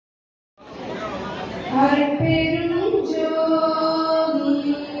அருட்பெரும் ஜோதி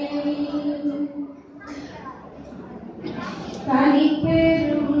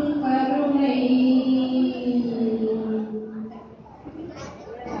தனிப்பெரும் கருணை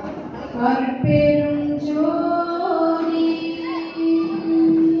அருட்பெரும் ஜோதி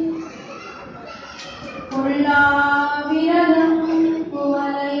கொள்ளாவிரதம்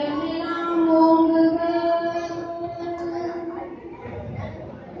குவலயமெல்லாம் ஓங்குக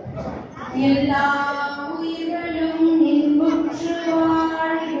எல்லா உயிர்களும் இன்புற்று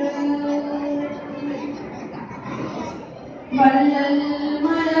வாழ்க வள்ளல்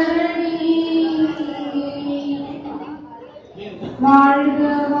மலரடி வாழ்க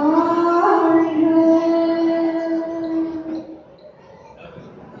வாழ்க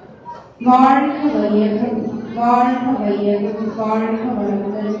வாழ்க வையகம் வாழ்க வையகம் வாழ்க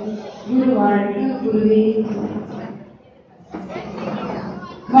வளமுடன் குரு வாழ்க குருவே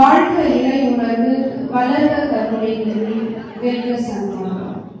வாழ்க இறை உணர்வு வளர்க கருணை நெறி வெல்க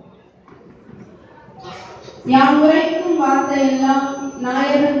சன்மானம் யாம் உரைக்கும் வார்த்தை எல்லாம்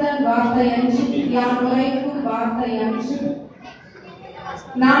நாயகந்தன் வார்த்தை அன்று யாம் உரைக்கும் வார்த்தை அன்று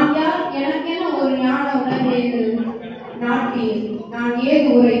நாம் யார் எனக்கென ஒரு ஞான உணர்வேது நாட்டில் நான் ஏது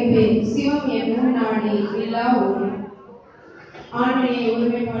உரைப்பேன் சிவம் என்னும் நாடி இல்லா ஒரு ஆண்மையை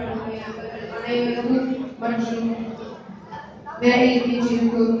ஒருமைப்பாடு அனைவருக்கும் மற்றும் மேடையில்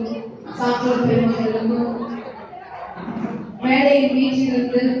வீச்சிருக்கும் சான்றோர் பெருமக்களுக்கும் மேடையில்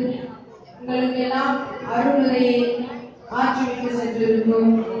வீச்சிருந்து உங்களுக்கு எல்லாம் அருளுரையை ஆற்றிவிட்டு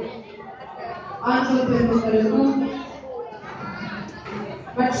சென்றிருக்கும் ஆற்றோர் பெருமக்களுக்கும்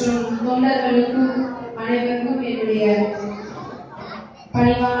மற்றும் தொண்டர்களுக்கும் அனைவருக்கும் என்னுடைய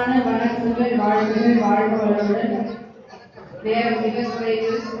பணிவான வணக்கங்கள் வாழ்வுகள் வாழ்வு வளமுடன். நேரம் மிக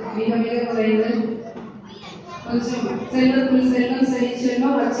குறைவு, மிக மிக குறைவு. கொஞ்சம் செல்வத்துள் செல்வம் செறி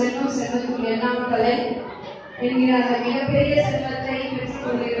செல்வம் அச்செல்வம் செல்வத்துள் எல்லாம் தலை என்கிற அந்த மிகப்பெரிய செல்வத்தை பெற்றுக்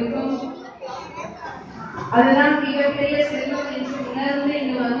கொண்டிருக்கும். அதுதான் மிகப்பெரிய செல்வம் என்று உணர்ந்து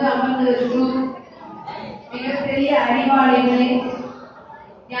இங்கு வந்து அமர்ந்திருக்கும் மிகப்பெரிய அறிவாளிகளே,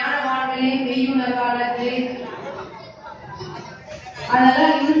 ஞானவான்களே, மெய்யுணர்வாளர்களே.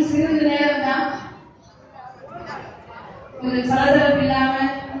 அதெல்லாம் இன்னும் சிறிது நேரம் தான், கொஞ்சம் சலசலப்பு இல்லாம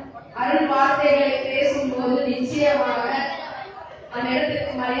அருள் வார்த்தைகளை பேசும்போது நிச்சயமாக அந்த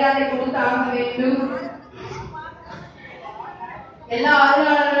இடத்திற்கு மரியாதை கொடுத்து ஆக வேண்டும். எல்லா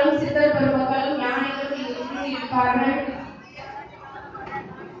அருளாளர்களும் சித்தர் பெருமக்களும் ஞானிகளும் இங்கு இருப்பார்கள்.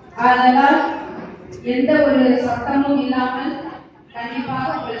 அதனால் எந்த ஒரு சத்தமும் இல்லாமல்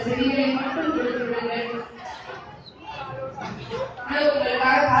கண்டிப்பாக உங்கள் செவிகளை மட்டும் கொடுத்துவிடுங்கள்.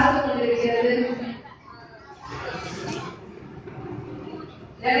 உங்களுக்காக காத்துக் கொண்டிருக்கிறது.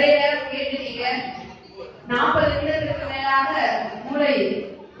 நிறைய நேரம் கேட்டுட்டீங்க. 40 நிமிடத்துக்கு மேலாக மூளை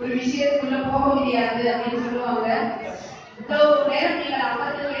ஒரு விஷயத்துக்குள்ள போக முடியாது அப்படின்னு சொல்லுவாங்க. இவ்வளவு நேரம் நீங்கள்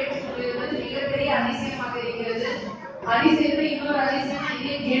அமர்ந்து கேட்டுக் கொண்டிருப்பது மிகப்பெரிய அதிசயமாக இருக்கிறது. அதிசயத்தை இன்னொரு அதிசயமா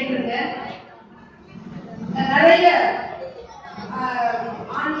இதையும் கேட்டுருங்க. நிறைய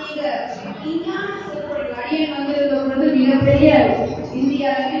ஆன்மீக விஞ்ஞான சொற்பொழிவு அடியன் வந்திருந்த பொழுது மிகப்பெரிய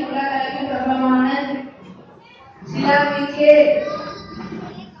இந்திய அளவில் உலக அளவில் பிரபலமான சிலாமிக்கே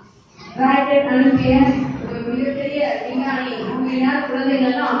ராக்கெட் அனுப்பிய ஒரு மிகப்பெரிய விஞ்ஞானி அவங்களினால் குழந்தைகள்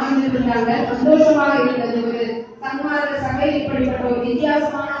எல்லாம் அமர்ந்திருந்தாங்க. சந்தோஷமாக இருந்தது. ஒரு சன்மார்க்க சபை இப்படிப்பட்ட ஒரு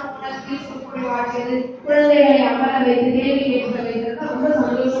வித்தியாசமான உணர்வில் சொற்பொழிவு ஆற்றியது, குழந்தைகளை அமர வைத்து கேள்வி கேட்க வைத்தது ரொம்ப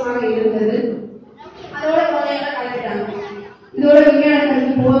சந்தோஷமாக இருந்தது. அதோட குழந்தைகளை கலப்பிட்டாங்க. இதோட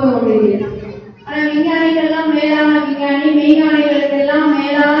விஞ்ஞானத்திற்கு போதும் அப்படின்னு. ஆனா விஞ்ஞானிகள் எல்லாம் மேலான விஞ்ஞானி, மெய்ஞானிகளுக்கு எல்லாம்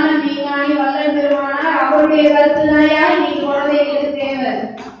மேலான விஞ்ஞானி வள்ளல் பெருமானார் அவருடைய கருத்துதாயா நீ குழந்தைகளுக்கு தேவை.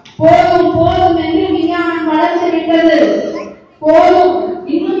 போதும் போதும் என்று விஞ்ஞானம் வளர்ந்து விட்டது. போதும்,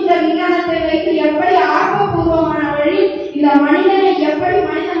 இன்னும் இந்த விஞ்ஞானத்தை வைத்து எப்படி ஆக்கப்பூர்வமான வழி இந்த மனிதனை எப்படி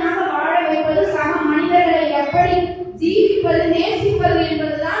மனிதனாக வாழ வைப்பது, சக மனிதர்களை எப்படி ஜீவிப்பது, நேசிப்பது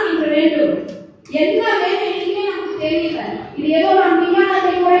என்பதுதான் இன்று வேண்டும். என்ன வேண்டும் என்றே நமக்கு தெரியல. இது ஏதோ நாம்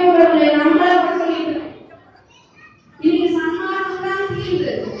விஞ்ஞானத்தை குறை கூறவில்லை, நம்மள சொல்லிட்டு இன்னைக்கு சன்மார்க்கம் தான்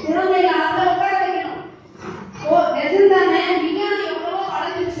தீர்வு. குழந்தைகளை அதை உட்கார வைக்கணும். எதுதானே விஞ்ஞானம் எவ்வளவோ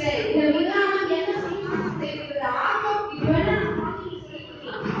வளர்ந்துச்சு. இந்த விஞ்ஞானம் என்ன சன்மார்க்கம் தெரிகிறது ஆக்கம் இது வேணா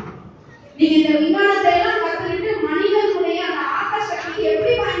சொல்லிக்கலாம். நீங்க இந்த விஞ்ஞானத்தை எல்லாம் கத்துக்கிட்டு மனிதனுடைய அந்த ஆக்க சக்தி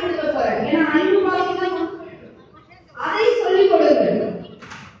எப்படி பயன்படுத்த போற? ஏன்னா அன்பு பாக்கி தான் அதை சொல்லிக் கொடுங்கள்.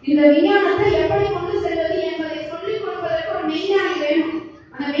 இந்த விஞ்ஞானத்தை எப்படி கொண்டு செல்வது என்பதை சொல்லிக் கொடுப்பதற்கு ஒரு மெய்ஞானி வேணும்.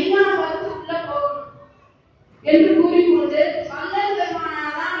 அந்த மெய்ஞானம் வந்து உள்ள போகணும் என்று கூறிக்கொண்டு வள்ளல்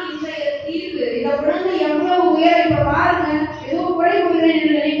பெருமானார்தான் இன்றைய தீர்வு. இதை உடனே எவ்வளவு உயர இப்ப பாருங்க, ஏதோ குறை கூறுகிறேன்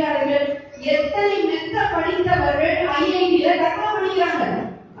என்று நினைக்காதீர்கள். எத்தனை மெத்த படித்தவர்கள் ஐஐடியில கற்க படிக்கிறாங்க.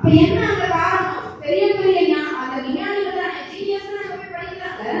 அப்ப என்ன அந்த காரணம்? பெரிய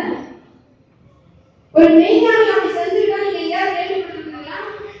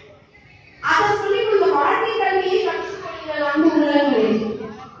மாணவர்களே,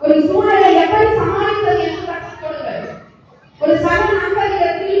 ஒரு சூழலை எப்படி சமாளிப்பது என்று கற்றுக் கொடுங்கள். ஒரு சக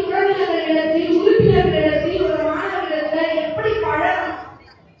நண்பர்களிடத்தில், உறவினர்களிடத்தில், உறுப்பினர்களிடத்தில், ஒரு மாணவர்களிடத்தில் எப்படி பழகும்,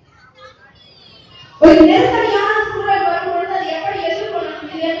 ஒரு நெருக்கடியான சூழல் வரும்பொழுது அதை எப்படி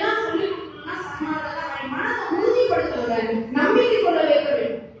எதிர்கொள்ளணும், இதெல்லாம் சொல்லி கொடுக்கணும்னா சமாதானம் மனதை உறுதிப்படுத்த வேண்டும், நம்பிக்கை கொள்ள வைக்க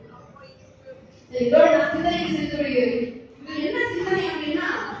வேண்டும். இதோட நான் சிந்தனை செஞ்சு விடுகிறேன். இது என்ன சிந்தனை அப்படின்னா,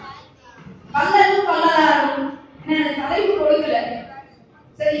 வல்லலும் வல்லலாரும் தலைப்பு கொடுக்கல.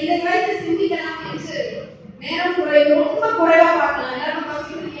 சரி, இதை வைத்து சிந்திக்கலாம் என்று நேரம் குறைவு, ரொம்ப குறைவா பார்க்கலாம். எல்லாரும்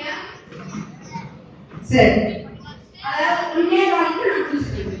பார்த்துருக்கீங்க. சரி, அதாவது 1:15 நான்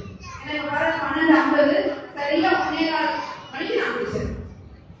முடிச்சிருக்கேன். எனக்கு வர 12:50 சரியா 1:15 மணிக்கு நான் முடிச்சிருக்கேன்.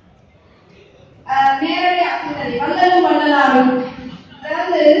 நேரடி அப்படின்றது வல்லலும் வல்லலாரும்.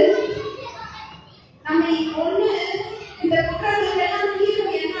 அதாவது நம்ம ஒண்ணு இந்த குற்றங்களுக்கு எல்லாம்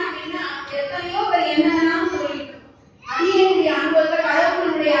தீர்வு என்ன அப்படின்னா, எத்தனையோ பேர் என்னன்னு சொல்லி அடியனுடைய அனுபவத்தை,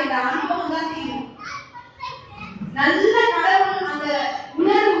 கடவுளுடைய அந்த அனுபவம் தான் தீர்வு. நல்ல கடவுள் அந்த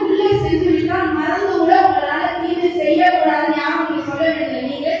உணர்வு உள்ளே சென்று விட்டால் மறந்து கூட உங்களால தீர்வு செய்யக்கூடாது யாரும் உங்களுக்கு சொல்ல வேண்டியது,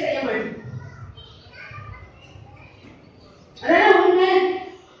 நீங்களே செய்ய வேண்டும். அதான் உண்மை.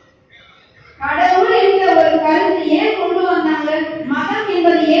 கடவுள் என்ற ஒரு கருத்து ஏன் கொண்டு வந்தாங்க, மதம்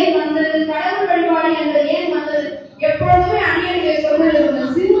என்பது ஏன் வந்தது, கடவுள் வழிபாடு என்பது ஏன் வந்தது, எப்பொழுதுமே அடியனுடைய சொல்றது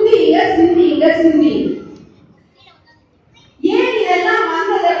சிந்திங்க சிந்திங்க சிந்திங்க. ஏன் இதெல்லாம்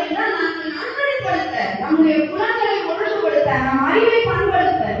வந்தது அப்படின்னா, நமக்கு நன்மைப்படுத்த, நம்முடைய குணங்களை ஒழுங்குபடுத்த, நம் அறிவை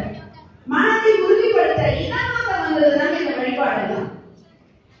பண்படுத்த, மனதை உறுதிப்படுத்த இதனால வந்ததுதான் இந்த வழிபாடு தான்.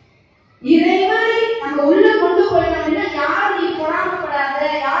 இறைவனை நம்ம உள்ள கொண்டு போயிட்டோம்னா, யாரும் நீ பொறாமப்படாத,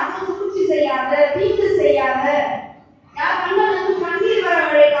 யாருக்கும் சூழ்ச்சி செய்யாத, தீங்கு செய்யாத, யார் கண்ணு கண்ணீர் வர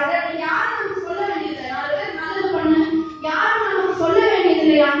வழிக்காத, நீ யாரும் நமக்கு சொல்ல வேண்டியது, 4 பேர் நல்லது பண்ணு, யாரும் நமக்கு சொல்ல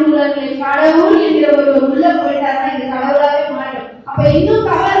வேண்டியதில்லை. அன்புள்ளவர்களே, கடவுள் என்கிற ஒரு உள்ள போயிட்டாருன்னா இது கடவுளாவே மாறிடும். அப்ப இன்னும்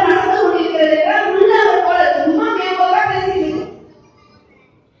தவறு நடந்து கொண்டிருக்கிறது என்றால் உள்ள அவர் போல சும்மா மேம்போக்கா பேசிட்டு இருக்கோம்.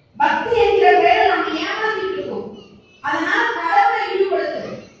 பக்தி என்கிற பெயரில் நம்ம ஏமாத்திட்டு இருக்கோம். அதனால கடவுளை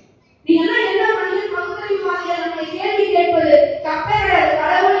ஈடுபடுத்தும். நீங்க எல்லாம் என்ன பண்ணி பகுத்தறிவாதிகள் நம்மளை கேள்வி கேட்பது தப்பே கிடையாது.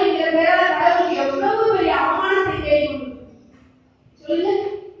 கடவுள் என்கிற பெயரால் கடவுளுக்கு எவ்வளவு பெரிய அவமானத்தை தேடி சொல்லு,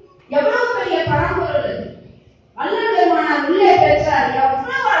 எவ்வளவு பெரிய பரம்பொருள் வல்லல் பெருமானார் உள்ளே பெற்றார்.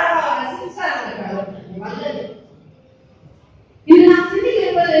 எவ்வளவு அழகாக ரசிச்சார் கடவுள் வல்லல். இது நான்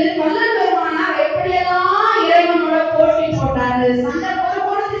சிந்திக்கிறது, வல்லல் பெருமானார் எப்படியெல்லாம் இறைவனோட போட்டி போட்டாரு, சண்டை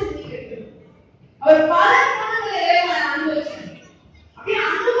போட சிந்திக்கிறது. அவர் பல குணங்களை இறைவனை அனுபவிச்சார். அப்படியே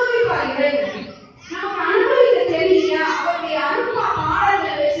அனுபவிப்பார் இறைவன். நமக்கு அனுபவிக்க தெரியலையா, அவருடைய அனுபவ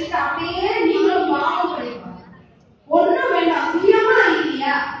பாடங்களை வச்சுட்டு அப்படியே நீங்களும் பாவம் படிப்பார். ஒண்ணும் வேண்டாம், சுயமா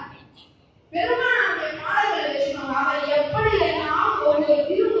இல்லையா, பெருமானுடைய பாடங்களை வச்சுக்கோங்க. அவர் எப்படி எல்லாம் ஒவ்வொரு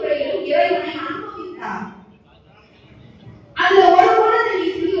திருமுறையிலும் இறைவனை அனுபவித்தார். அதுல ஒரு குணத்தை நீ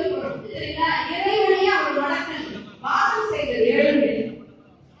சொல்லியிருக்கணும் சரிங்களா, இறைவனையே அவர் வணக்கணும், வாதம் செய்தது இறைவனை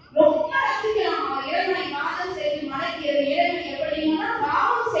ரொம்ப ரசிக்கலாம். அவர் இறைவனை வாதம் செய்து மடக்கியது, இறைவனை எப்படின்னா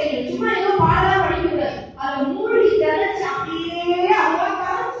வாதம் செய்யணும். சும்மா ஏதோ பாடலா படிக்கூடாது, அதை மூழ்கி தெளிச்சு அப்படியே அவங்க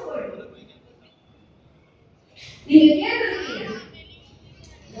கலந்து போயிடும். நீங்க கேட்டிருக்கீங்க,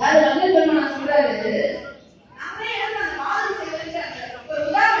 அதாவது வல்லல் பெருமானார் சொல்றாரு, நிறைய இடத்துல அந்த வாதம் செய்வதற்கு ஒரு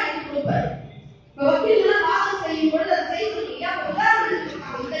உதாரணம் எடுத்து கொடுப்பாரு. இப்ப வக்கீல்லாம் வாதம் செய்யும் பொழுது அதை செய்யணும் இல்லையா, உதாரணம்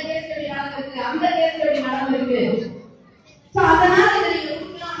எடுத்துருக்காங்க. இந்த கேஸ் எப்படி நடந்திருக்கு, அந்த கேஸ் எப்படி நடந்திருக்கு, அதனால இதை நீங்க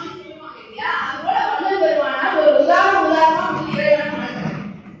கொடுக்கலாம் அப்படின்னு சொல்லுவாங்க இல்லையா. அது போல வல்லல் பெருமானார் ஒரு உதாரணமா இறைவன் நடக்கிறார்.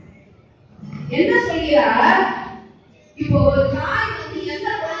 என்ன சொல்கிறார், இப்போ ஒரு தாய் எந்த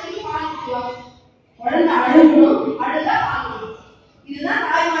குழந்தையும் பால் கொடுக்கலாம், குழந்தை அழுகணும், அழுதா பால். இதுதான்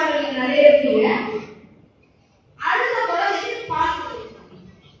தாய்மார்களுக்கு நிறைய இருக்கீங்க. அழுத குழந்தைக்கு பால் கொடுக்கணும்.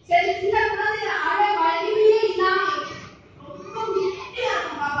 சரி, சில குழந்தைங்க அழ வலிமையே இல்லாம ரொம்ப குட்டியா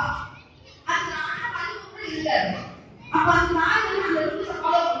இருக்கும் பாப்பா, அது ஆனா வலிமை இருக்காது. அப்ப அந்த தாய் அந்த ரூல்ஸை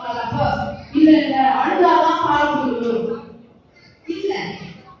ஃபாலோ பண்ணாங்க. அப்போ இல்ல இல்ல அழுதாதான் பால் கொடுக்கணும், இல்ல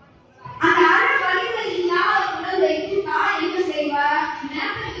அந்த அழ வலிமை இல்லாத குழந்தைக்கு தாய் என்ன செய்வா,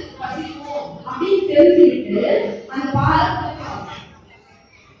 நேரத்துக்கு பசிக்கும் அப்படின்னு தெரிஞ்சுக்கிட்டு அந்த பாலை கொடுப்பாங்க.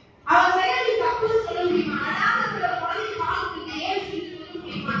 அவன் செயல் தப்புன்னு சொல்ல முடியுமா, அழாத குழந்தைக்கு பால் கொடுக்க ஏன் சொல்ல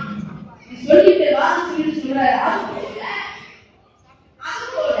முடியுமா, சொல்லிட்டு வாங்க சொல்லிட்டு சொல்றாரு. அது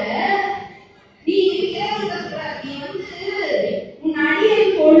போல நீ நீ உன் அடியை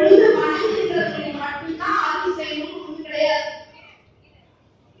பொழுது வணங்குகிறவர்களை மட்டும்தான் அருள் செய்யணும் கிடையாது.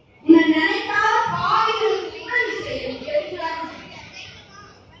 உன்னை நினைக்காத பாவிகளுக்கு கூட நீ செய்யணும்.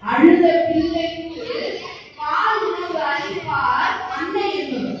 அழுத பிள்ளைக்கு பால் உணவு அளிப்பார் அன்னை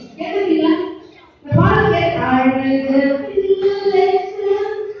என்பது கேட்டீங்களா, இந்த பாடல் கேட்க அழுத பிள்ளைக்கு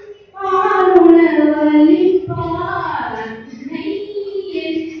பால் உணவு அளிப்பார் அன்னை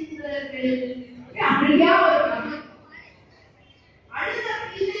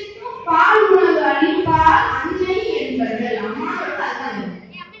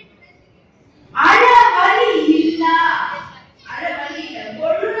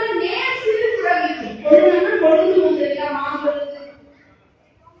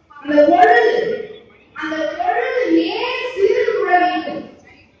அந்த பொழுது நேர் சிறு கூட வேண்டும்.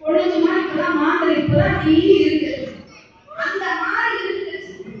 பொழுதுமா இப்பதான் மாத்திரை இப்பதான் நீதி இருக்கு. அந்த மாதிரி இருக்கிற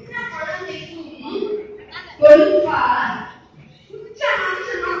சின்ன குழந்தைக்கும் கொடுப்பார் குற்ற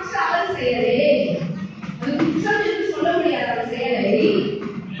மனுஷ அவர் செயலே. அது குற்றம் என்று சொல்ல முடியாத அவர் செயலை.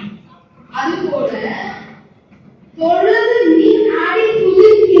 அதுபோல தொழுது நீ அடி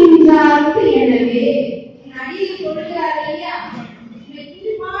துதிக்கின்றார்க்கு எனவே அடியில் தொழுகிறார்கள் இல்லையா,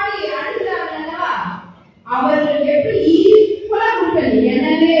 பாடி அழுகிறார்கள் அல்லவா, அவர்கள் எப்படி ஈக்குவலா கொடுக்கணும்.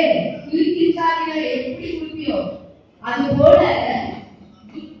 எனவே துதிக்கின்றார்கள் எப்படி கொடுப்பியோ அதுபோல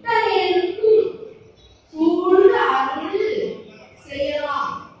துட்டனேனுக்கும் சூழ்ந்து அருள்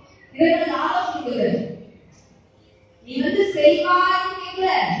செய்யலாம். இவர்கள் ஆலோசனை நீ செய்வான்னு கேட்கல,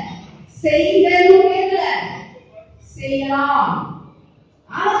 செய்தனும் கேட்கல, செய்யலாம்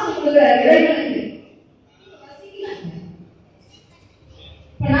ஆலோசனை கொடுக்கிற இறைவனுக்கு.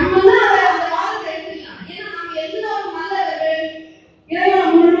 இப்ப நம்ம அந்த வாதத்தை எடுத்துக்கலாம். ஏன்னா நம்ம எல்லாரும் நல்லவர்கள், இறைவனை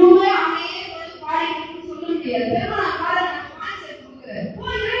முழுமையா அமையே பாடி சொல்ல முடியாது. பெருமாள் பாருங்க கான்செப்ட் கொடுக்குறாரு.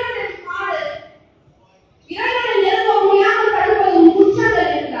 இறைவனை பாடு, இறைவனை நெருங்க முடியாமல் தடுப்பது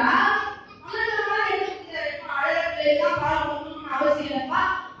குற்றங்கள் என்றால் அவசியம் இல்லப்பா.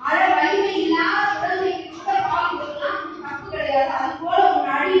 அழ வலிமை இல்லாத குழந்தைக்கு கூட பால் கொடுக்கலாம், தப்பு கிடையாது. அது போல உன்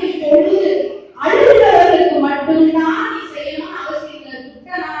அடியை பொழுது அழுகிறவர்களுக்கு மட்டும்தான் நீ செய்யணும் அவசியம் இல்லை.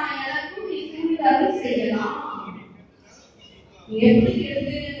 குட்டனான எனக்கும் நீ திருவிழாவில் செய்யலாம். எப்படி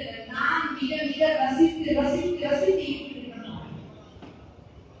இருக்கு நான் மிக மிக ரசித்து ரசித்து ரசித்து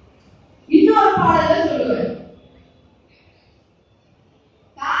இன்னொரு பாடல சொல்லுவேன்.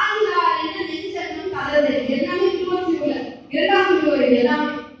 தாய்லார் என்ன நெஞ்சம் கலந்து எல்லாமே இரண்டாம் திருவருள் எல்லாம்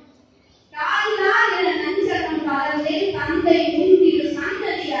தாய்லார் என நஞ்சகம் கலந்தே தந்தை முன்திரு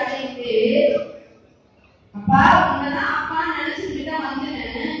சந்ததி அடைந்து. அப்பா உன்னதான் அப்பா நினைச்சுட்டு தான்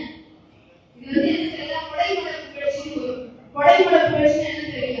வந்தேன். இது என்ன தெரியல, கொடைமுடப்பு பிரச்சனை. கொடைமுடப்பு பிரச்சனை என்ன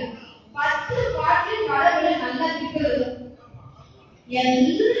தெரியல, 10 பாட்டில் கடவுளை நல்லா திட்டுறது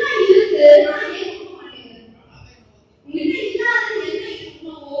எல்லாம் இருக்கு. நான் ஏன் கொடுக்க மாட்டேங்கிறேன்? உங்ககிட்ட இல்லாத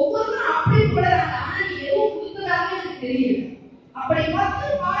என்ன ஒவ்வொருத்தரும் அப்படி போடுறாங்க. ஆனா நீ எதுவும் கொடுத்ததாக எனக்கு தெரியும். அப்படி 10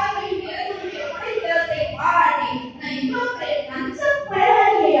 பாடல்களின் இறைவனுடைய படைத்தளத்தை பாராட்டி நான் இன்னொரு நஞ்சம்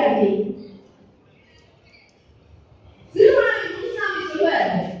பழகாது. சிறுவனாவி முனிசாமி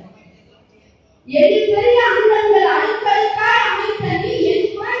சொல்வார், என் பெரிய அண்டங்கள் அணுக்களுக்காய் அமைத்த நீ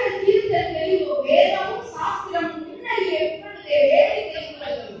என் குறைகள் தீர்த்த பெரியோ வேதமும் சாஸ்திரமும் முன்னாடி எப்பொழுதே வேடிக்கை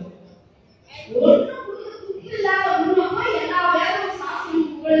உலகம் ஒன்றும் துப்பு இல்லாத உண்மை எல்லா வேதமும் சாஸ்திரமும்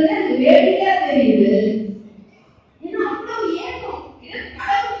புகழ்ந்து எனக்கு வேடிக்கையா தெரியுது. ஏன்னா அவ்வளவு ஏக்கம்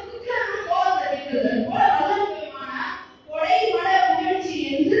கடவுளுக்கு கோலம் தெரிகிறது போல வல்லமையான கொடை மட முயற்சி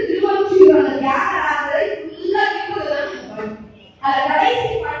என்று திருவொற்றியூர் அந்த தியாகராஜரை ஃபுல்லா கேட்பதுதான். அது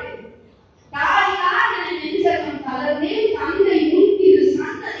கடைசி பாட்டு. தாயார் என நெஞ்சகம் கலந்தே தந்தை முன்திரு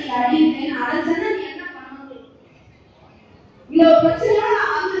சந்ததி அடிந்தேன். அடைச்சனா நீ என்ன பண்ணணும்? இவ்வளவு பிரச்சனையோட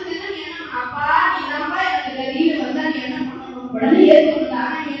நான் வந்திருக்கேன்னா நீ என்ன அப்பா நீ தான்ப்பா எனக்கு வெளியில வந்தா நீ என்ன பண்ணணும்? உடனே ஏற்றுக்கொள்ள.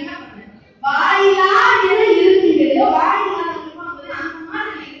 ஆனா நீ என்ன பண்ண? வாயிலா என இருக்குங்களோ வாயிலா அந்த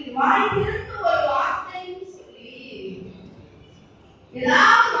மாதிரி இருக்கு. வாய் திறந்து ஒரு வார்த்தைன்னு சொல்லி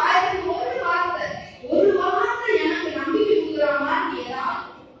ஏதாவது வாய்ப்பு ஒரு வார்த்தை எனக்கு நம்பிக்கை கொடுக்குற மாதிரி ஏதாவது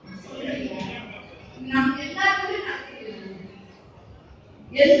சொல்றீங்க. நம்ம எல்லாருக்குமே நடக்குது.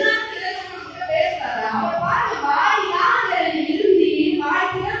 எல்லாரும் பேசுறாரு. அவர் பாருங்க வாயிலா இருந்து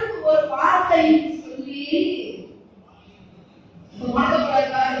வாய் திறந்து ஒரு வார்த்தைன்னு சொல்லி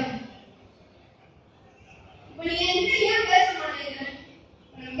மாட்டக்கூடாது. இப்ப நீங்க ஏன் பேச மாட்டீங்க?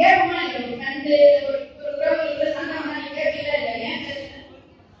 கேட்போமா இல்லையா? ஃப்ரெண்டு ஒரு உறவுல சண்டை வந்தா நீங்க கேட்கல இல்ல, ஏன் பேசுறேன்?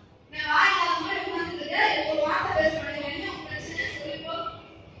 நான் வாயில்லாத மாதிரி உட்காந்துருக்கேன், ஒரு வார்த்தை பேச மாட்டேங்க. என்ன பிரச்சனை சொல்லிப்போ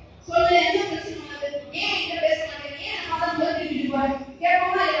சொல்லு. என்ன பிரச்சனை உனக்கு? ஏன் என்கிட்ட பேச மாட்டேங்க? ஏன் நம்ம தான் முதல் திருப்பிட்டு போறேன்?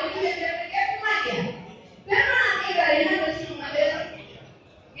 கேட்போமா இல்லையா? கேட்போமா இல்லையா? பெருமாள் கேட்கிறாரு, என்ன பிரச்சனை உனக்கு?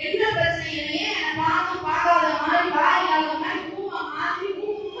 என்ன பிரச்சனை? ஏன் பார்க்காத மாதிரி வாயில்லாத மாதிரி பூமா மாதிரி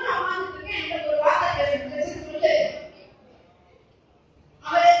பூமா உட்காந்துட்டு இருக்கேன், என்கிட்ட ஒரு வார்த்தை பேசுறேன் பிரச்சனை சொல்லு.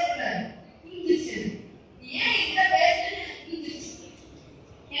 அவரே சொல்றாரு, புரிஞ்சிச்சு. ஏன் என்கிட்ட பேசுறேன்னு எனக்கு புரிஞ்சிச்சு.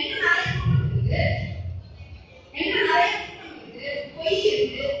 என்ன நிறைய குற்றம் இருக்கு, என்ன நிறைய குற்றம் இருக்கு, பொய்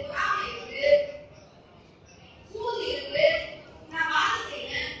இருக்கு, பொறாமை இருக்கு, சூது இருக்கு, நான் வாசி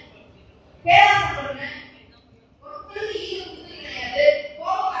செய்யறேன், பேராசப்படுறேன், ஒருத்தருக்கு ஈடு புத்தி கிடையாது,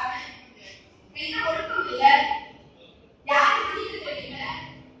 கோபக்காரன், என்ன ஒழுக்கம் இல்லை, யாரும் மன்னிக்க தெரியல,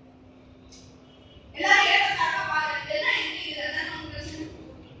 எல்லாரும் ஏற்றத்தாக்க பாருங்க, எல்லாம் என்ன இதுதான் நம்ம பிரச்சனை.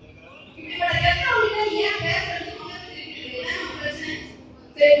 இப்படிப்பட்ட கெட்டவங்க ஏன் பேசுறது உங்களுக்கு தெரியுது? என்ன பிரச்சனை?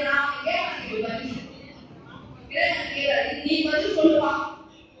 சரி நான் கேட்க பதில் நீ பதில் சொல்லுவா.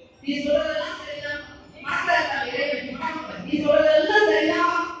 நீ சொல்றதெல்லாம் சரிதான். மாஸ்டர் இறைவன் நீ சொல்றதெல்லாம்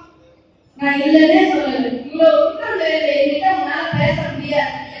சரிதான். நான் இல்லைன்னே சொல்லல. இவ்வளவு குற்றம் என்கிட்ட உன்னால பேச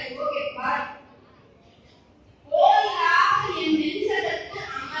முடியாது. ஓகே பாரு. கோயிலாக என் நெஞ்சகத்து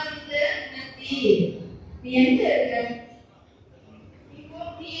அமர்ந்த நந்தி. நீ எங்க இருக்க?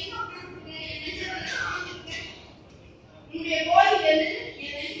 நீ எங்க உட்கார்ந்து என் நெஞ்சகத்துல அமர்ந்திருக்க? உன்னுடைய கோயில் எது?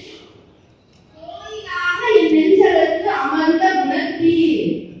 என் நெஞ்சம். கோயிலாக என் நெஞ்சகத்து அமர்ந்த உணர்த்தி.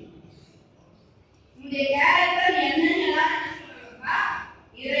 உன்னுடைய கேரக்டர் என்னன்னு எல்லாரும் என்ன சொல்றாங்க?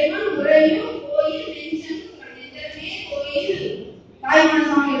 இறைவன் உறையும் கோயில் நெஞ்சம். நெஞ்சமே கோயில். தாய்மான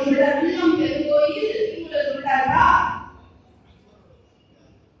சுவாமி சொல்றார் உள்ளம் பெருங்கோயில். இவங்களை சொல்றாரா?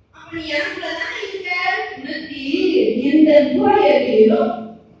 அப்ப நீ எனக்குள்ளதானே இருக்க. உணர்த்தி எந்த கோயிலையோ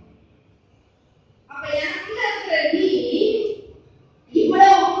அப்ப எனக்குள்ள இருக்கிற நீ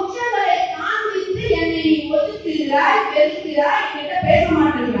இவ்வளவு குற்றங்களை காண்பித்து என்னை ஒதுக்குகிறாய், வெறுக்கிறாய், என்கிட்ட பேச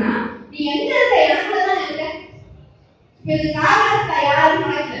மாட்டேங்கிறா. நீ எங்க இருக்க? எனக்குள்ளதான் இருக்க. இது காரணத்தை யாரும்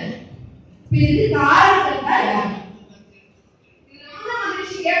நினைக்கல. இது காரணத்தை யார்? இது ரொம்ப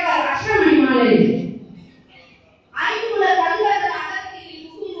மகிழ்ச்சி கேட்பார் அஷ்டமணி மாலை. ஐம்புல கண்கள் அகத்தில்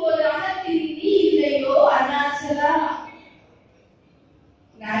புகும்போது அகத்தில் நீ இல்லையோ அருணாச்சலா.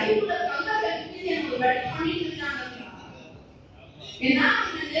 இந்த ஐம்புல கண்களை பற்றி எனக்கு ஒரு வழி பண்ணிட்டு இருக்காங்க. ஏன்னா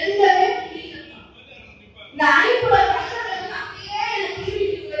நெருங்கவே முடியல. இந்த ஐம்புல கண்களை அப்படியே எனக்கு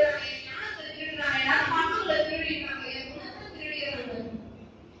திருடிட்டு போயிடுறாங்க. என் ஞானத்தை திருடுறாங்க. எல்லாரும் மனசுல திருடிடுறாங்க. என் குணத்தை திருடிடுறாங்க.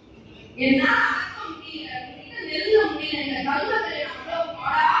 ஏன்னா அடக்க முடியல. நெருங்க முடியல. இந்த கண்களை அவ்வளவு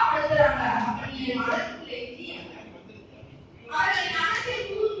பாடாப்படுத்துறாங்க. அப்ப நீ என் மனசுக்குள்ள இல்லையா? அவர்களை அகத்தில்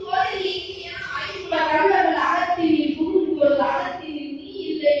புகும்போது நீ இல்லையா? ஐம்புல கண்கள் அகத்தில் நீ புகும்போது அகத்தில் நீ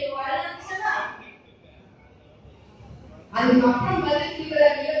இல்லையோ அருணாச்சலா. அதுக்கப்புறம் பதிலுக்கிற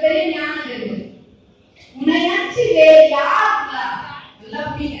மிகப்பெரிய ஞானம் இருக்கு. உன்னையாச்சு வேறு யார் உள்ளா? நல்லா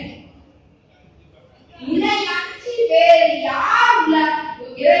புரியுங்க. உன்னையாச்சு வேறு யார் உள்ளா?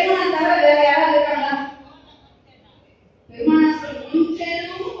 இறைவனை தவிர வேற யாராவது இருக்காங்களா? பெருமானா சொல்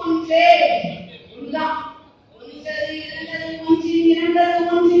ஒன்றேனும் ஒன்றே ஒன்றுதான். ஒன்றது இரண்டது ஒன்று இரண்டது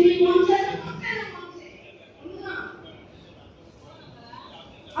ஒன்று ஒன்றது ஒன்றது ஒன்றே ஒன்றுதான்.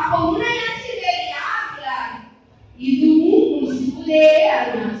 அப்ப உன்னையாச்சு வேறு யார் உள்ளா? இதுவும் உன் சிவதே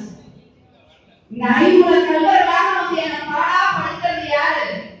அருணாச்சலம். இந்த ஐம்புல கல்வர்களாக வந்து என்னை பாடாப்படுத்துறது யாரு?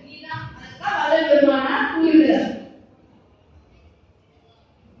 நீதான். அதுதான் வள்ளல் பெருமானார் கூறுகிறார்.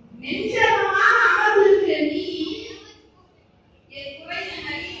 நெஞ்சகமாக அமர்ந்திருக்கிற நீ என் குறையை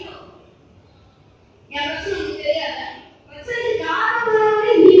அறியணும். என் பிரச்சனை உனக்கு தெரியாத? பிரச்சனை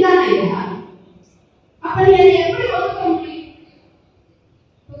காரணமானவரே நீதான் ஐயா. அப்ப நீ என்னை எப்படி ஒதுக்க முடியும்?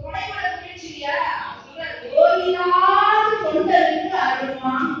 இப்ப கொடைமலை முயற்சியா சொல்ற கோயிலாது தொண்டருக்கு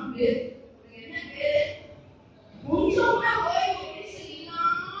அருள்வாங்கு. என்ன பேரு? கொஞ்சம் கூட ஓய்வு ஒழிச்சு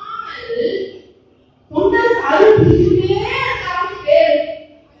இல்லாமல் தொண்டருக்கு அருள் புரிஞ்சுட்டே இருக்காங்க பேரு.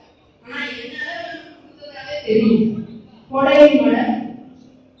 ஆனா என்னால கொடுத்ததாவே தெரியும். கொடைமலை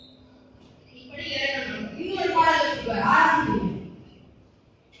இப்படி இறங்கணும். இன்னொரு பாடல் இருக்கு. ஆரம்பிங்க.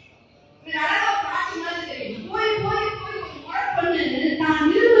 அழகா காட்சி மாதிரி தெரியும். போய் போய் போய் ஒரு முறை பண்ணு. நான்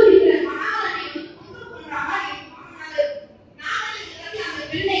நிர்வகிக்கிற மகாராணி ஒன்று பண்ற மாதிரி நாங்கள் அந்த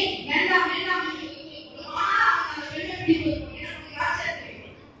பெண்ணை வேண்டாம் வேண்டாம் என்று அந்த பெண்ணை பிடிப்பது எனக்கு ஆச்சரியம்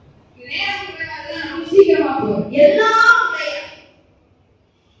தெரியும். நேரம் நம்ம சீக்கிரமா போவோம். எல்லாம் உடைய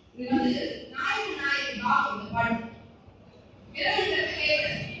இது வந்து நாயக்கு நாயக்கு பாவம் இந்த பாட்டு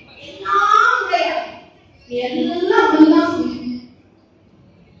எல்லாம் உடைய எல்லாம் ஒன்றுதான் சொல்லுங்க.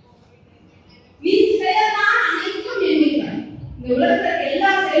 நீ செயல்தான் அனைத்தும் எண்ணுகிறாய். இந்த உலகத்திற்கு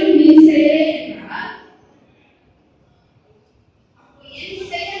எல்லா செயலும் நீ செயலே என்றால் அப்போ என்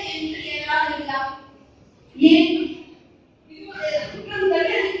செயல் என்று ஏதாவது இருக்கா? ஏன் குற்றம்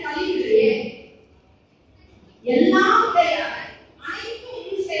தவிர எனக்கு கழிவுகளே எல்லாம் அனைத்தும்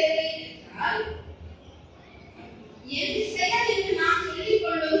உன் செயலே என்றால் என் செயல் என்று நான் சொல்லிக்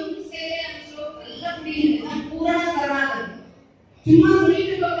கொள்வது உன் செயலே என்று நல்ல புரியுது. பூரண சரணாகதி. சும்மா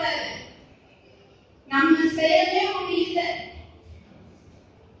சொல்லிட்டு போகாது. நம்ம செயலே ஒண்ணு இல்லை.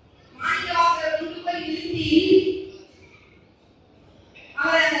 மாணிக்கவாசகர் கொண்டு போய் நிறுத்தி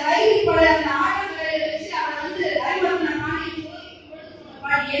அவர் அந்த வயிறு பட அந்த ஆட்டங்களை வச்சு அவர் வந்து அறிவர்த்தன பாடி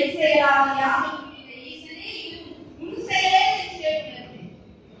பாடி என் செயலாக யாரும் ஈசனே உன் செயலே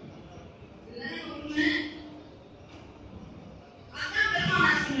உண்மை. அதான்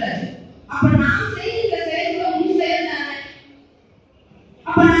பெருமானார் சொல்றாரு. அப்ப நான் செய்கிற செயல்களை உன் செயல் தானே.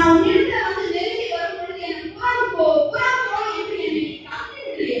 அப்ப நான் உன்னிடத்துல வந்து நெருங்கி வரும் பொழுது எனக்கு புறம் போய் எப்படி என்னை காத்து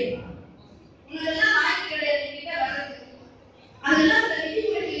விடலையப்பா. உன்னதெல்லாம் வாய்ப்பு கிடையாது என்கிட்ட வர்றது. அதெல்லாம் அந்த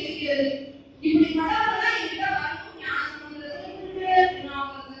விதிமுறைகள் இருக்கிறது. இப்படி பட்டவர்கள்லாம் என்கிட்ட வரணும். ஞானம் வந்தது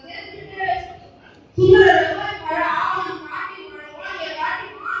நான் வந்தது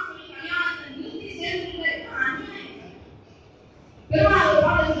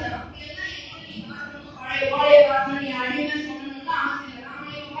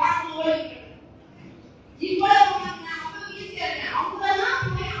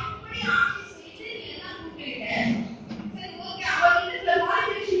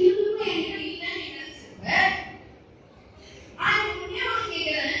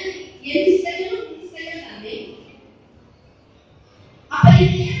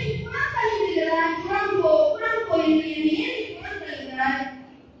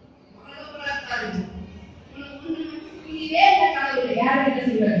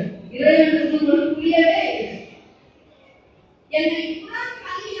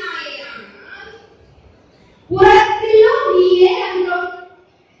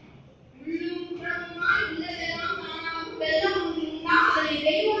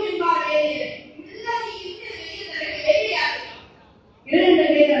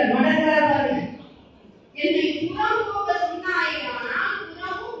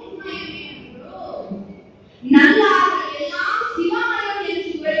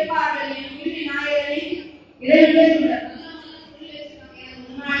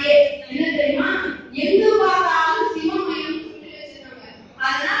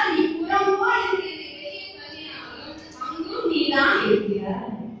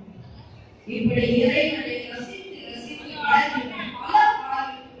இப்படி இறைவனை ரசித்து ரசித்து வளர்க்கின்ற பல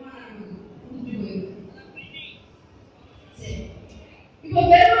பாடல்களுக்கு நமக்கு போயிருக்கு. சரி, இப்ப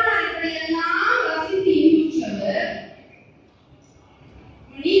பெருமானார் இப்படி எல்லாம் ரசித்து இன்புற்றவர்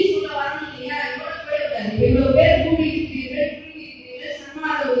நீ சொல்ல வரணும் இல்லையா? இவ்வளவு போயிடாது, இவ்வளவு பேர் கூடியிருக்கிறீர்கள்,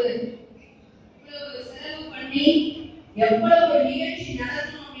 சன்மாதம் இவ்வளவு செலவு பண்ணி எவ்வளவு நிகழ்ச்சி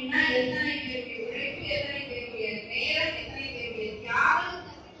நடத்தணும் அப்படின்னா எத்தனை பேருடைய உழைப்பு, எத்தனை பேருடைய நேரம், எத்தனை பேருடைய தியாகம்,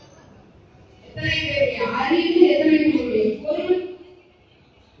 எத்தனை பேருடைய அறிவு, எத்தனை பேருடைய பொருள்,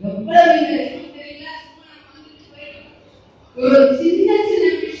 எவ்வளவு தெரியல. ஒரு சின்ன சின்ன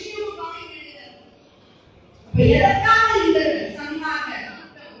விஷயம் காணிக்கிறது. அப்ப எதற்காக இந்த சன்மாக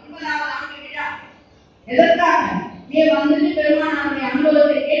 9வது ஆண்டு விழா எதற்காக? நீ வந்துட்டு பெருமானாருடைய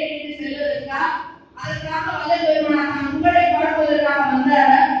அனுபவத்தை கேட்டுட்டு செல்வதற்கா? அதற்காக வல்ல பெருமானார் தன் புகழை பாடுவதற்காக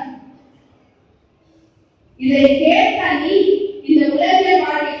வந்தார? இதை கேட்ட நீ இந்த உலக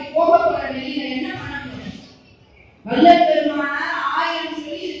வாழ்க்கைக்கு போக போற வெளியில என்ன பண்ண முடியும்? வல்ல பெருமானார் 1000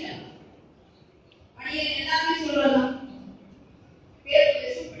 சொல்லியிருக்கார். அடியே எல்லாமே சொல்லலாம். பேர்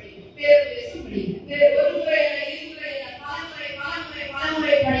பேசும் படிங்க, ஒரு முறை இருமுறை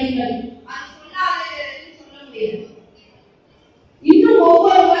பலமுறை படிங்கள். அது சொல்லாதது சொல்ல முடியாது. இன்னும்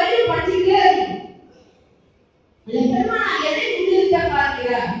ஒவ்வொரு வரையும் படிச்சுட்டே இருக்கும். பெருமானார் எதை முன்னிறுத்த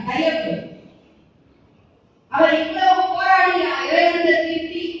பார்க்கிறார்? ஐயப்பு. அவர் இவ்வளவு போராடினார். இறைவனை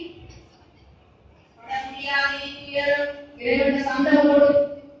திருப்தி பட முடியாத இறைவனை சந்தோடு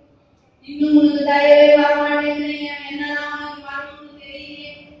இன்னும் உனக்கு தயவே வரமாட்டேங்குது, என்னதான் வரணும்னு தெரியல.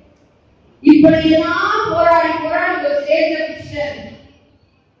 இப்படியெல்லாம் போராடி ஒரு ஸ்டேஜ் பிடிச்சார்.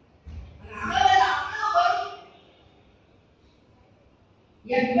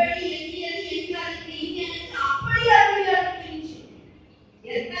 எப்படி எண்ணியது என்றாருக்கு இங்கனுக்கு அப்படி அறிவியல்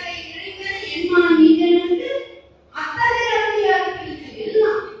எத்தனை இறைவனை என்மானம் இங்கனுக்கு அத்தனை அறிவியல்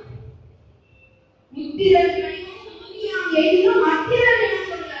எல்லாம் முத்திரங்களையும் முனியாம் எதிலும் அத்திரன் என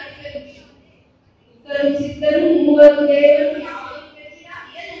சொல்ல அறிவியல் உத்தரும் சித்தரும் மூவரும் தேவரும் யாவரும் பெற்றார்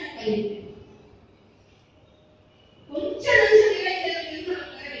ஏதென கழித்து கொஞ்ச நிமிஷம் நிலைத்திருக்கு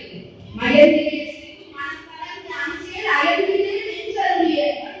மயத்திலே சிரிப்பு மனத்தளர்ந்து அஞ்சேல் அயர்ந்து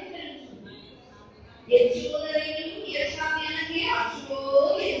எச்சோதனைகளும் ஏற்றாமையானே அச்சோ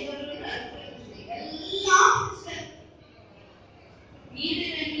என்பவர்கள் எல்லாம்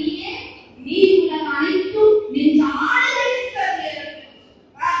நீயே நீ உலக அனைத்தும் நின்ற ஆளுநர்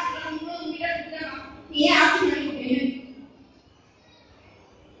நீ ஆட்சி பண்ணிவிட்டேன்.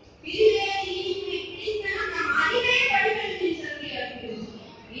 அறிவே படிப்பெடுத்து சொல்கிறீர்கள்.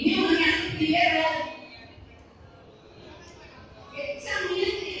 இனி உனக்கு எனக்கு தெரியல.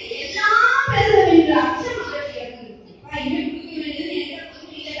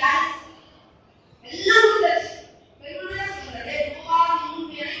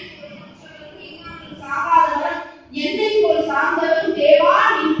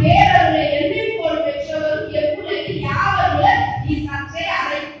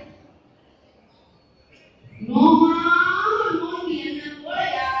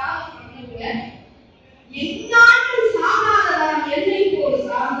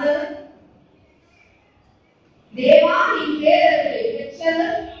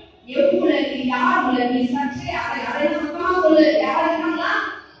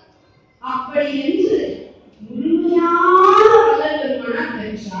 அப்படி என்று முழுமையான வல்லல்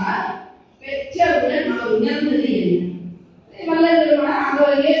பெற்றார். பெற்றவுடன் அவர் உணர்ந்தது என்ன? வல்லல் பெருமானார்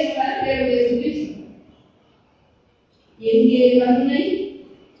அங்கவர்களே சொல்றார், பேருடைய சொல்லி எங்கே கருணை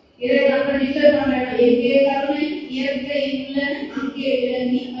இறைவன் எங்கே கருணை இயற்கை உள்ளன அங்கே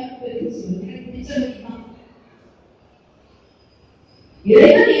விளங்கி அற்புதம் சொல்றேன்.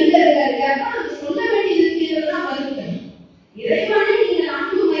 இறைவன் எங்க இருக்காரு? சொல்ல வேண்டியதுதான் வருது. இறைவனை நீங்கள்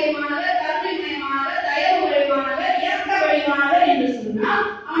அன்புமயமானவர், கருணைமயமானவர், தயவுமயமானவர், இறக்க வழிமானவர் என்று சொன்னால்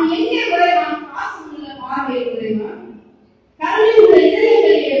அவன் எங்கே குறைவான்? பாசம் உள்ள பார்வை குறைவான், கருணை உள்ள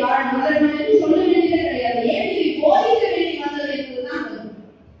இதயங்களிலே வாழும். அதற்கு சொல்ல வேண்டியதே கிடையாது. ஏன் இதை போதிக்க வேண்டி வந்தது என்பதுதான் வரும்.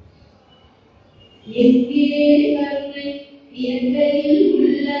 எங்கே கருணை இயற்கையில்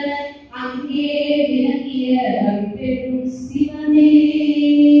உள்ளன அங்கே விளங்கிய பெரும் சிவனே,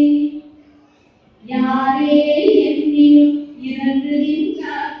 யாரே என்னிலும்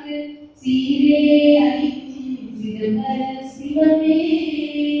இறங்குகின்றார்க்கு சீரே அளிக்கும் சிதம்பர சிவனே.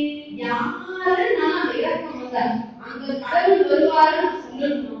 யாரு நான் இறக்கம் வந்தார் அங்க கடவுள் வருவாரு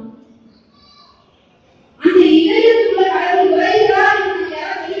சொல்லணுமா? அந்த இதயத்துக்குள்ள கடவுள் வருகிறார் என்று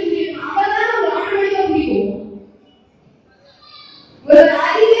யாரும் சொல்லி முடியும். அவர்தான் ஒரு ஆண்மையாக முடியும்.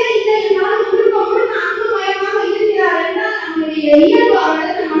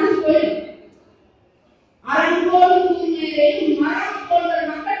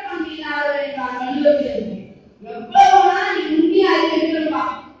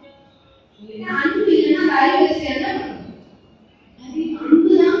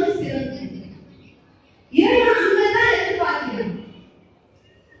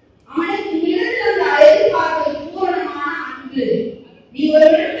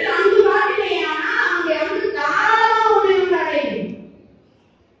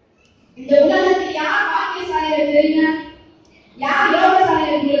 இந்த உலகத்தில் யார் பாக்கியசாலிகள் தெரியுங்க? யார்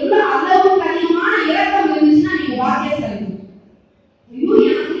யோகசாலிகளுக்குள்ள அளவுக்கு அதிகமான இரக்கம் இருந்துச்சுன்னா நீங்க பாக்கியசாலி. இன்னும்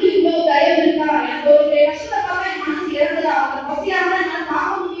எனக்கு இவ்வளவு தயவு இருக்கா, எனக்கு ஒரு கஷ்டத்தை பார்த்தா என் மனசு இறங்குதா, அவர் பசியாக என்னால்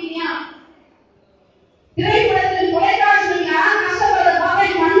பார்க்க முடியலையா? திரைப்படத்தில் தொலைக்காட்சியில் யாரும் கஷ்டப்படுறத பார்த்தா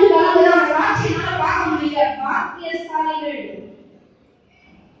என் கண்ணு கலங்குதா, அவர் காட்சியினால பார்க்க முடியல. பாக்கியசாலிகள்.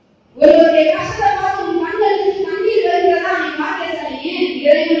 ஒருவருடைய கஷ்டத்தை பார்த்து உன் கண்களுக்கு கண்ணீர் வருகிறதா, நீ பாக்கியசாலி. ஏன்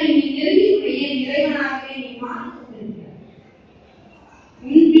இறைவனை நீ நெருங்கி ஏன் இறைவனாகவே நீ மாறிக்கொண்டிருக்கிறாய்.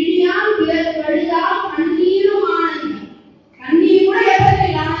 உன் விழியால் பிறர் கழுதால் கண்ணீரும் ஆனந்தம். கண்ணீர் கூட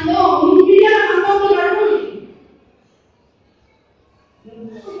எப்படி ஆனந்தம், உன் விழியால் மற்றவங்க வரணும்.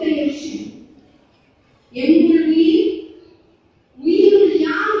 பெரிய விஷயம். எங்கள் உயிர்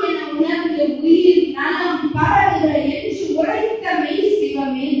யாம் என உணர்ந்து உயிர் நலம் பரவுகிற என்று உரைத்த மெய்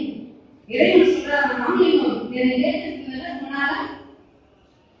சிவமே. இறைவன் சொல்றாங்க, நாமளும் முன்னால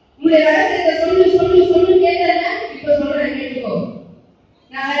உங்களுடைய ரகசியத்தை சொல்லு சொல்லு சொல்லு கேட்டல. இப்ப சொல்றேன், கேட்டுக்கோ.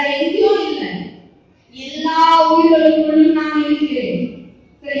 நான் வேற எங்கேயோ இல்லை, எல்லா உயிர்களுக்குள்ளும் நான் இருக்கிறேன்.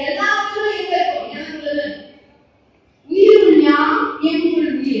 எல்லா உயிரும் எங்க இருக்கும்? எனக்குள்ள உயிர் யாம்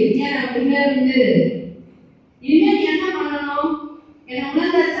எங்குள் உயிர் என உணர்ந்து. இனிமே நீ என்ன பண்ணணும்? என்ன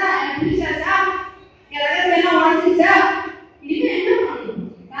உணர்ந்தாச்சா, என்ன பிடிச்சாச்சா, என் ரகசியம் எல்லாம் உணர்ந்துச்சா? இனிமே என்ன பண்ணணும்?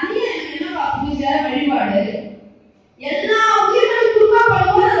 தனியா எனக்கு என்னப்பா பூஜை வழிபாடு? எல்லா உயிர்களும்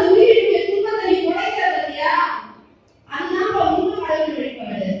துன்பப்படுவோம். அந்த உயிரினுடைய துன்பத்தை நீ குறைக்கிற பத்தியா? அதுதான் உண்மை கடவுள்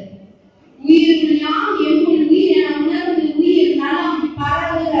வழிபாடு. உயிர் யாம் எங்குள் உயிர் என உணர்ந்து உயிர் நலம்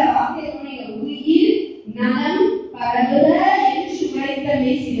பரவுகிற வாக்கிய உயிர் நலம் பரவுகிற என்று உரைத்த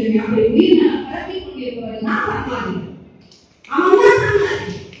மெய்சிவமே. அப்படி உயிர் நலம் பரப்பிக் கொண்டிருப்பவர் தான் சன்மார்க்கன். அவன் தான்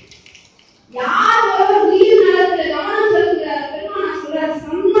சன்மார்க்கன். யார் ஒருவர் உயிர் நலத்தில் கவனம் செலுத்துகிறார், பெருமானா சொல்றார்,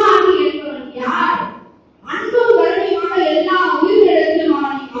 சன்மார்க்கன் என்பவன் யார்? அன்பும் கருணையுமாக எல்லா உயிரிடத்திலும்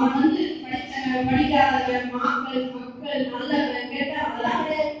அவன் வந்து படித்தவன், படிக்காதவன், மக்கள் நல்லவன், கேட்டவன் அதெல்லாம்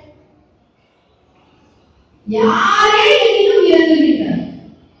கிடையாது. யாரே எனினும் இறங்குகின்றார்.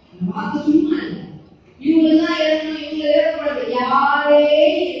 வாக்கு சும்மா இல்லை. இவங்கதான் இறங்கணும், இவங்க இறங்கக்கூடாது. யாரே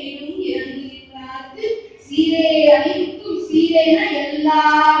எனினும் இறங்குகின்றாருக்கு சீரே அனைத்தும் சீரேனா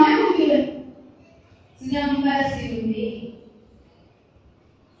எல்லாமே முக்கியம். சிதம்பர சிவமே.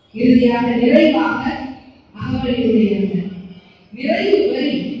 இறுதியாக நிறைவாக அகவலியுடைய நிறைவு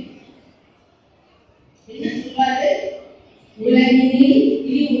வரி என்ன சொல்றாரு? உலகினில்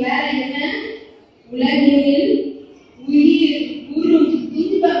இனி வேற என்ன? உலகினில் உயிர் குறும்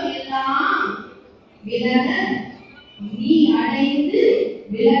துன்பம் எல்லாம் விலக நீ அடைந்து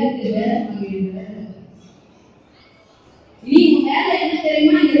விலகுக மகிழ்க. நீ உன் வேலை என்ன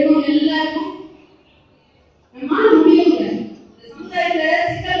தெரியுமா? இருக்கும் எல்லாருக்கும் நம்மால முடியும். இந்த சமுதாயத்துல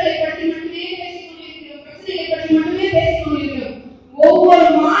சிக்கல்களை பற்றி மட்டுமே பேசிக் கொண்டிருக்கிறோம், பிரச்சனைகளை பற்றி மட்டுமே பேசிக் கொண்டிருக்கிறோம். ஒவ்வொரு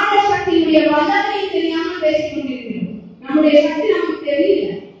மாநில சக்தியுடைய வல்லமையும் தெரியாம பேசிக் கொண்டிருக்கிறோம். நம்முடைய சக்தி நமக்கு தெரியல.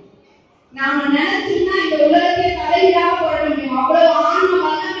 நாம நினைச்சோம்னா இந்த உலகத்தை தலையிடாம போட முடியும். அவ்வளவு ஆன்ம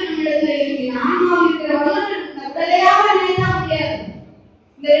வல்லமை நம்மிடத்துல இருக்கு. ஆன்மா இருக்கிற வல்லமை தலையாக நினைத்தா முடியாது.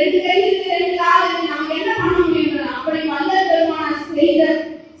 இந்த ரெண்டு கை இருக்கு, ரெண்டு கால் இருக்கு, நமக்கு என்ன பண்ண முடியும்? அப்படி வல்லல் பெருமான செய்த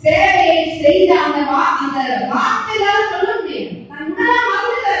சேவையை செய்த அந்த வார்த்தைகளால சொல்ல முடியும். தன்னால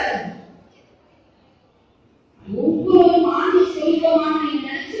மறந்துட்டாரு. ஒவ்வொரு ஆன்ம சொல்லுவமான நீங்க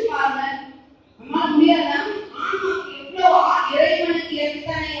நினைச்சு பாருங்க. நம்மளால முடியாத ஆன்மாவுக்கு எவ்வளவு இறைவனுக்கு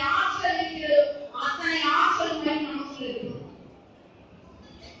எத்தனை ஆற்றல் இருக்கிறதோ அத்தனை ஆற்றல் நமக்கு இருக்கு.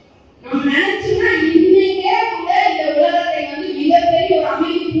 நம்ம நினைச்சோம்னா இன்னைக்கே கூட இந்த உலகத்தை வந்து மிகப்பெரிய ஒரு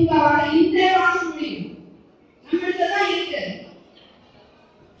அமைதி பூங்காவாக இன்றே மாற்ற முடியும். நம்மகிட்டதான் இருக்கு,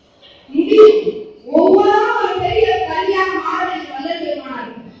 முடியும். ஒவ்வொருவரும் ஒரு பெரிய கல்வியாக மாற வேண்டும். வல்லல்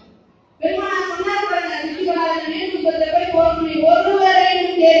பெருமானார் சொன்னார் பாருங்க, நேர்முகத்தை போய் போக முடியும்.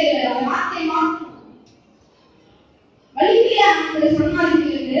 ஒருவரையும் தேவையில்லை. அந்த வார்த்தை மாற்றும் வலிமையா நமக்கு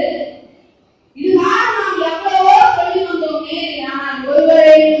சன்மார்க்கத்திற்கு. இதுகாக நாம் எவ்வளவோ சொல்லி வந்தோமே, ஆனால்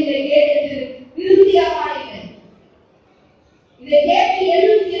ஒருவரையும் இதை கேட்டு திருப்தியா பாடல. இதை கேட்டு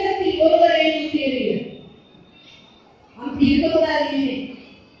எழும் திறத்தில் ஒருவரையும் தேவையில்லை. அப்படி இருக்கக்கூடாது.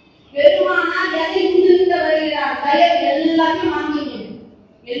 பெருமானார் எதை முன்னிறுத்த வருகிறார்? தயவு எல்லாத்தையும் வாங்கிக்கணும்.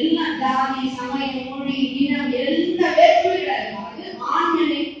 எல்லாம் ஜாதி, சமயம், மொழி, இனம் எல்லா வேற்றுமை கிடையாது. அது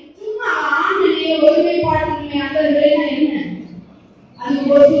ஆண்மனை சும்மா ஆண்மனையை ஒருமைப்பாட்டுமே அந்தவர்களா என்ன? அது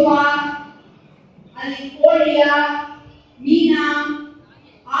கொசுவா, அது கோழியா, மீனா,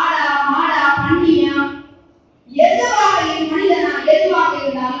 ஆடா, மாடா, பன்னியா, எதுவாக மனிதனா எதுவாக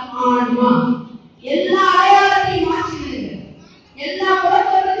இருந்தாலும் ஆன்மா. எல்லா அடையாளத்தையும் மாற்றினீர்கள், எல்லா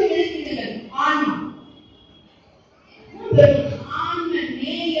புறத்தோட்டத்தையும் எடுக்கிறீர்கள். ஆன்மா ஆன்ம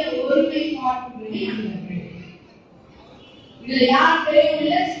நேய ஒருமைப்பாட்டுமே அந்த இதுல யார் பெரிய பெரியவங்க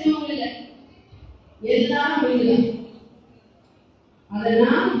இல்ல, சின்னவங்க இல்ல, எல்லாரும் விழுதான்.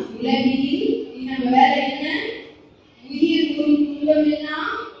 அதனால் உலகில் நம்ம வேலை என்ன? உயிர் துன்பம்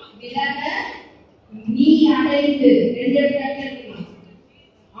எல்லாம் விலக நீ அடைந்து. ரெண்டு கட்டணும்.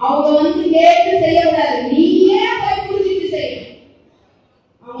 அவங்க கேட்டு செய்யக்கூடாது, நீயே போய் புரிஞ்சுட்டு செய்யணும்.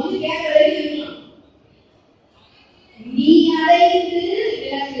 அவங்க கேட்க வேண்டியிருக்கலாம். நீ அடைந்து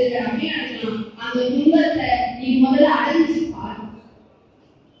விலகு அப்படின்னு அடைக்கலாம். அந்த துன்பத்தை நீ முதல்ல அடைஞ்சு பாரு.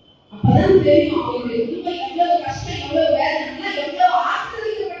 அப்பதான் தெரியும் அவங்களுடைய துன்பம் எவ்வளவு கஷ்டம், எவ்வளவு வேதனை, எவ்வளவு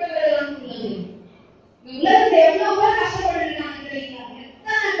ஆசிரியப்பட்டவர்கள் உள்ளது. இந்த உலகத்தை எவ்வளவு பேர் கஷ்டப்பட்டுருக்காங்க தெரியுங்களா?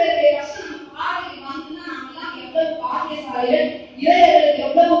 எத்தனை பேருடைய கஷ்டம் நம்ம பார்வைக்கு வந்துன்னா நம்மலாம் எவ்வளவு பாக்கியசாலிகள், இறைவர்களுக்கு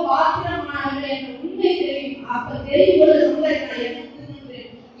எவ்வளவு பாத்திரமானவர்கள் என்ற உண்மை தெரியும். அப்ப தெரியும் போது சமுதாயத்தை என்ன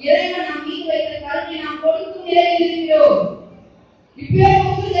இறைவன் நாம் மீது வைத்த கருணை நாம் கொடுக்கும் நிலையில் இருக்கிறோம். இப்பவே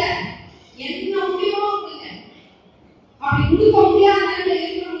கொடுங்க, என்ன முடியுமோ கொடுங்க. அப்படி கொடுக்க முடியாத நிலையில்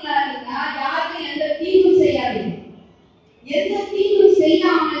இருக்கிறவங்களா இருந்தா யாருக்கும் எந்த தீங்கும் செய்யாது. எந்த தீங்கும்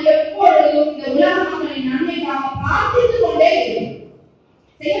செய்யாமல் எப்பொழுதும் இந்த உலக மக்களின் நன்மைக்காக பிரார்த்தித்துக் கொண்டே இருக்கும்.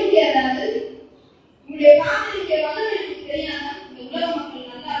 செய்ய முடியாது. உங்களுடைய பிரார்த்தனைக்கு வல்லமை எனக்கு தெரியாத இந்த உலக மக்கள்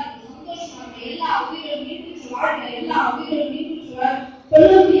நல்லா இருக்கும், சந்தோஷமா இருக்கும், எல்லா உயிர்களும் நீட்டு வாழ்க்கை, எல்லா உயிர்களும் நீட்டு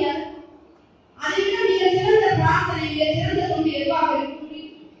சொல்ல முடியாது. அதை விட மிக சிறந்த பிரார்த்தனை, மிக சிறந்த தொண்டு எதுவாக இருக்க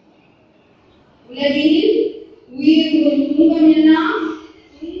முடியும்? உலகில் உயிர் துன்பம் எல்லாம்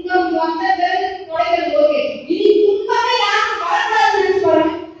துன்பம் வந்த பிறகு தொலைகிறது. ஓகே, இனி துன்பமே யாரும் வரக்கூடாதுன்னு நினைச்சு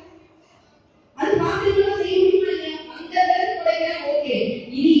பாருங்க. அது பிரார்த்தனை செய்ய முடியுமா இல்லையா? வந்த பிறகு தொலைகிறேன். ஓகே,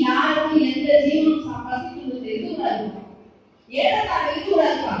 இனி யாருக்கும் எந்த ஜீவனும் பசிக்கிறது இருக்கக்கூடாது, ஏறத்தாழ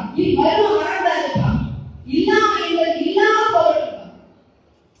இருக்கக்கூடாதுப்பா, இனி வறுமை வரக்கூடாதுப்பா, இல்லாம எங்களுக்கு இல்லாம போகட்டும்.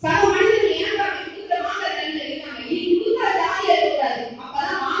 சக மனிதர்கள் ஏன் கொடுக்குற வாங்குற நிலையில இருக்காங்க. இனி கொடுக்குற ஜாலியா இருக்கக்கூடாது,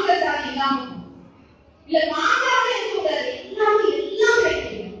 அப்பதான் வாங்குற ஜாலி இல்லாம இல்ல வாங்காம இருக்கக்கூடாது. எல்லாமே எல்லாம்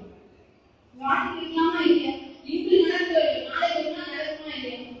கிடைக்கும். வாழ்க்கை இல்லாம இல்லையா? இன்று நடக்குது, நாளைக்கு நடக்குமா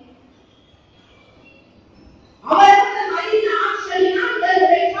இல்லையா? அவரோட மனித ஆற்றலினா உடல்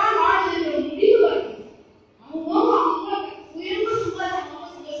உழைப்பால் வாழ்கின்ற முடிவு வரும். அவங்க சுயமா சும்மா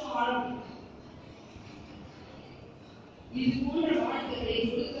சந்தோஷம் வாழணும். இது போன்ற வாழ்க்கைகளை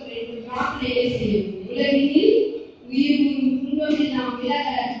கொடுக்க வேண்டும், பிரார்த்தனையை செய்யும். உலகில் உயிர் துன்பம் நாம் விலக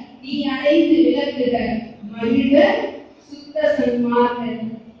நீ அடைந்து விலகுக, மகிழ சுத்த சன்மார்க்க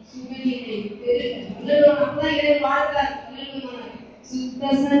சுகநிலை பெருக. அப்பதான் இறைவன் வாழ்த்தார்.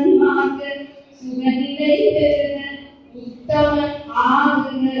 சுத்த சன்மார்க்க சுகநிலை பெருக, உத்தமன்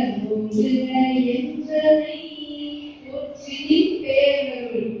ஆகுக ஒன்றுக என்றனை போற்றி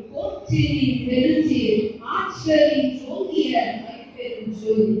பேரருள் போற்றி பெருச்சி ஆற்றலின் சோதிய அருட்பெரும்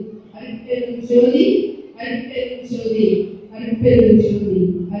ஜோதி, அருட்பெரும் ஜோதி, அருட்பெரும் ஜோதி, அருட்பெரும் ஜோதி,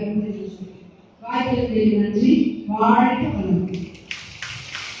 அருட்பெரும் ஜோதி. வாய்ப்புக்கு நன்றி. வாழ்க வளமுடன்.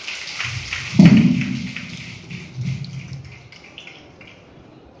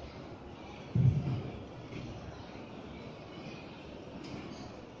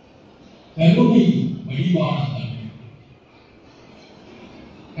 கருணை வடிவான தமிழ்,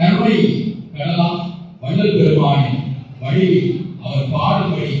 கருணை கடலாம் வள்ளல் பெருமானின் வழியில் அவர்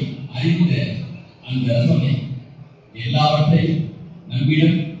பாடுபடி அறிந்த அந்த ரசனை எல்லாவற்றையும்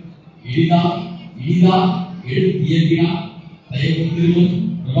நம்மிடம் எளிதாக எடுத்து இயக்கினார். தயவு திருவன்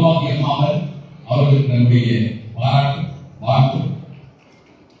பிரபாகியமாக அவர்களுக்கு நம்முடைய பாராட்டு வாழ்த்து.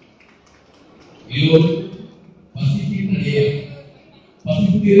 எல்லோரும் பசிக்கின்ற நேரம்,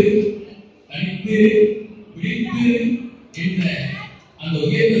 பசித்து தனித்து விழித்து என்ற அந்த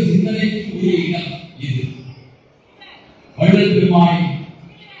உயர்ந்த சிந்தனைக்கு உரிய இடம் இது. வள்ளல் பெருமானை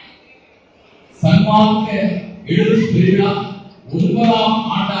சன்மார்க்க எழுச்சி பெருவிழா 9ஆம்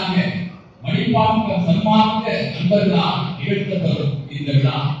ஆண்டாக மணிப்பாக்க சன்மார்க்க நண்பர்களால் நிகழ்த்தப்படும் இந்த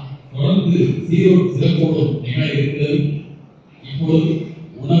விழா தொடர்ந்து சீரோடு சிறப்போடு நிகழ இருக்கிறது. இப்பொழுது